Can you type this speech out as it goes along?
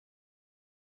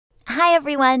Hi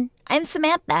everyone, I'm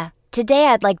Samantha. Today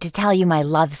I'd like to tell you my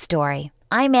love story.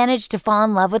 I managed to fall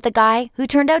in love with a guy who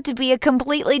turned out to be a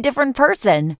completely different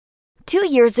person. 2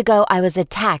 years ago, I was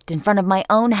attacked in front of my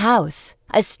own house.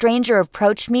 A stranger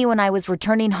approached me when I was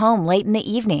returning home late in the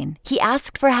evening. He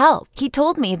asked for help. He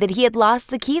told me that he had lost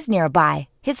the keys nearby.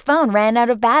 His phone ran out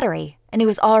of battery, and it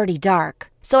was already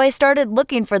dark. So I started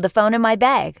looking for the phone in my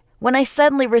bag, when I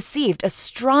suddenly received a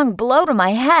strong blow to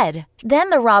my head.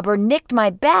 Then the robber nicked my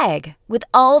bag. With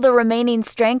all the remaining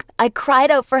strength, I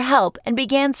cried out for help and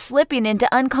began slipping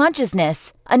into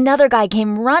unconsciousness. Another guy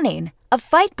came running. A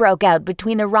fight broke out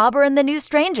between the robber and the new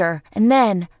stranger, and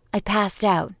then I passed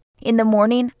out. In the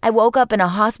morning, I woke up in a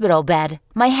hospital bed.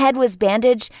 My head was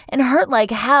bandaged and hurt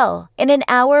like hell. In an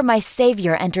hour, my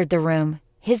savior entered the room.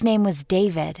 His name was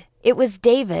David. It was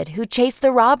David who chased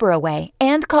the robber away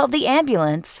and called the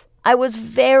ambulance. I was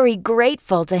very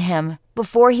grateful to him.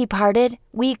 Before he parted,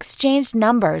 we exchanged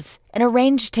numbers and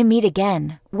arranged to meet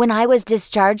again. When I was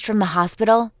discharged from the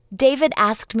hospital, David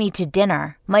asked me to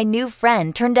dinner. My new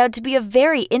friend turned out to be a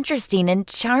very interesting and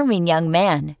charming young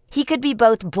man. He could be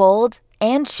both bold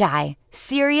and shy,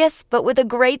 serious but with a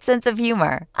great sense of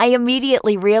humor. I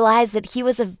immediately realized that he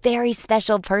was a very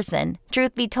special person.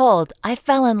 Truth be told, I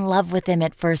fell in love with him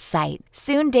at first sight.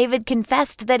 Soon David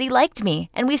confessed that he liked me,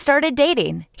 and we started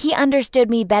dating. He understood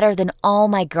me better than all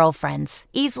my girlfriends,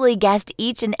 easily guessed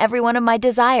each and every one of my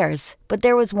desires. But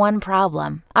there was one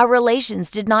problem. Our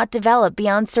relations did not develop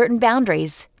beyond certain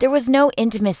boundaries. There was no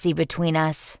intimacy between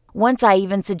us. Once I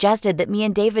even suggested that me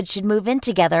and David should move in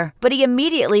together, but he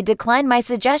immediately declined my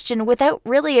suggestion without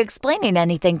really explaining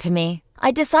anything to me.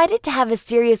 I decided to have a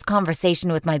serious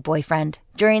conversation with my boyfriend.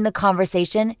 During the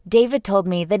conversation, David told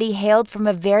me that he hailed from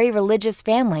a very religious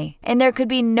family, and there could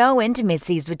be no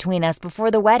intimacies between us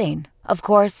before the wedding. Of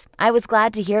course, I was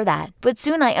glad to hear that, but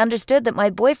soon I understood that my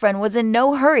boyfriend was in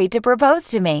no hurry to propose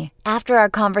to me. After our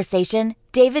conversation,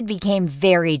 David became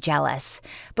very jealous,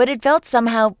 but it felt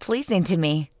somehow pleasing to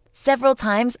me. Several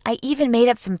times, I even made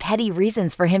up some petty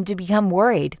reasons for him to become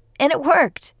worried. And it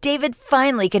worked. David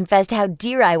finally confessed how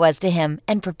dear I was to him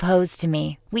and proposed to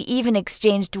me. We even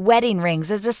exchanged wedding rings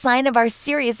as a sign of our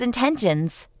serious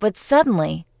intentions. But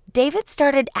suddenly, David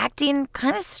started acting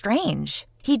kind of strange.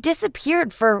 He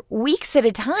disappeared for weeks at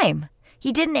a time.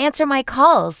 He didn't answer my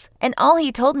calls, and all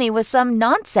he told me was some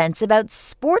nonsense about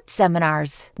sports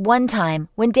seminars. One time,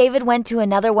 when David went to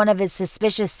another one of his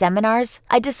suspicious seminars,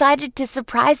 I decided to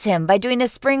surprise him by doing a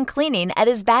spring cleaning at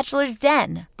his bachelor's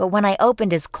den. But when I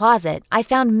opened his closet, I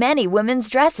found many women's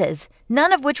dresses,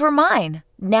 none of which were mine.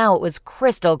 Now it was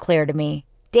crystal clear to me.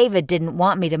 David didn't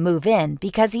want me to move in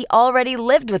because he already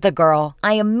lived with a girl.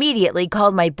 I immediately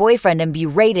called my boyfriend and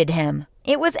berated him.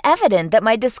 It was evident that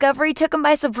my discovery took him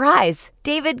by surprise.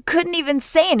 David couldn't even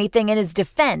say anything in his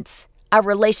defense. Our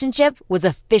relationship was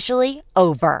officially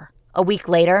over. A week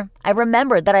later, I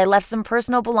remembered that I left some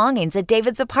personal belongings at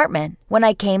David's apartment. When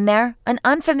I came there, an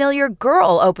unfamiliar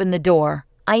girl opened the door.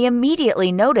 I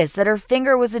immediately noticed that her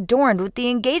finger was adorned with the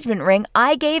engagement ring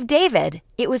I gave David.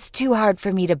 It was too hard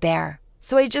for me to bear,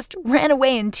 so I just ran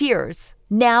away in tears.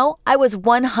 Now, I was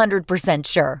 100%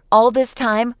 sure. All this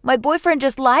time, my boyfriend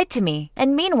just lied to me,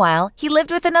 and meanwhile, he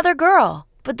lived with another girl.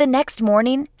 But the next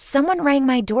morning, someone rang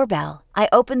my doorbell. I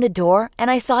opened the door, and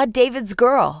I saw David's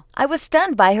girl. I was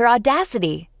stunned by her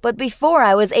audacity. But before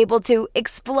I was able to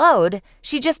explode,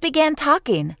 she just began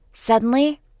talking.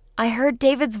 Suddenly, I heard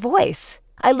David's voice.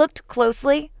 I looked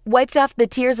closely, wiped off the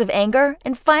tears of anger,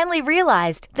 and finally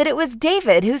realized that it was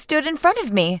David who stood in front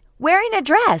of me, wearing a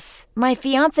dress. My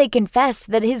fiancé confessed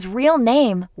that his real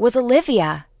name was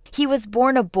Olivia. He was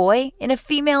born a boy in a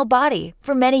female body.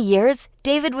 For many years,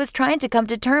 David was trying to come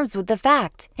to terms with the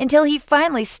fact, until he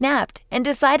finally snapped and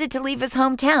decided to leave his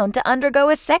hometown to undergo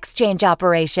a sex change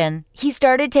operation. He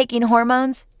started taking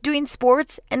hormones, doing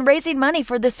sports, and raising money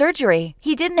for the surgery.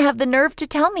 He didn't have the nerve to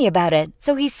tell me about it,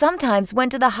 so he sometimes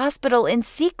went to the hospital in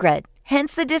secret.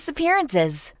 Hence the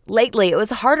disappearances. Lately, it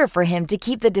was harder for him to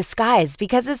keep the disguise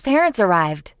because his parents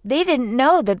arrived. They didn't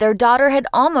know that their daughter had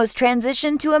almost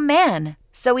transitioned to a man.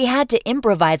 So we had to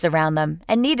improvise around them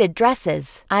and needed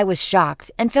dresses. I was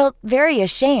shocked and felt very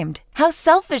ashamed. How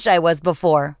selfish I was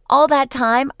before. All that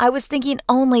time, I was thinking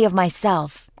only of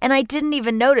myself. And I didn't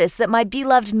even notice that my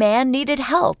beloved man needed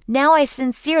help. Now I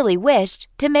sincerely wished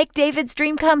to make David's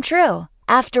dream come true.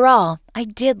 After all, I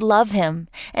did love him,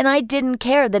 and I didn't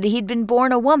care that he'd been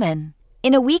born a woman.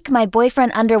 In a week, my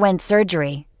boyfriend underwent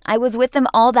surgery. I was with him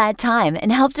all that time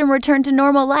and helped him return to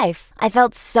normal life. I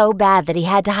felt so bad that he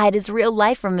had to hide his real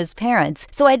life from his parents,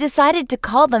 so I decided to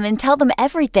call them and tell them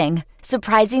everything.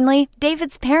 Surprisingly,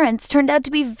 David's parents turned out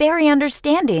to be very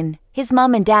understanding. His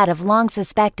mom and dad have long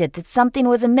suspected that something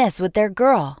was amiss with their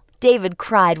girl. David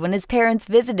cried when his parents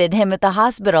visited him at the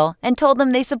hospital and told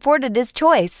them they supported his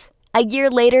choice. A year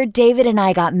later, David and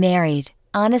I got married.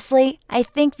 Honestly, I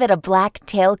think that a black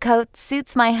tailcoat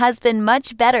suits my husband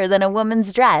much better than a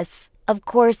woman's dress. Of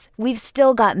course, we've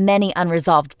still got many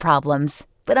unresolved problems,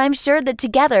 but I'm sure that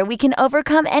together we can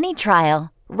overcome any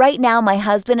trial. Right now, my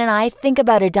husband and I think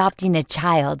about adopting a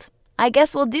child. I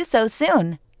guess we'll do so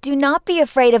soon. Do not be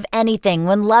afraid of anything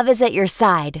when love is at your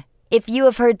side. If you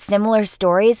have heard similar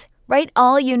stories, write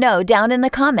all you know down in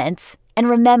the comments. And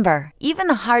remember, even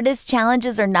the hardest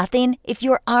challenges are nothing if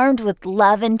you're armed with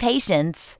love and patience.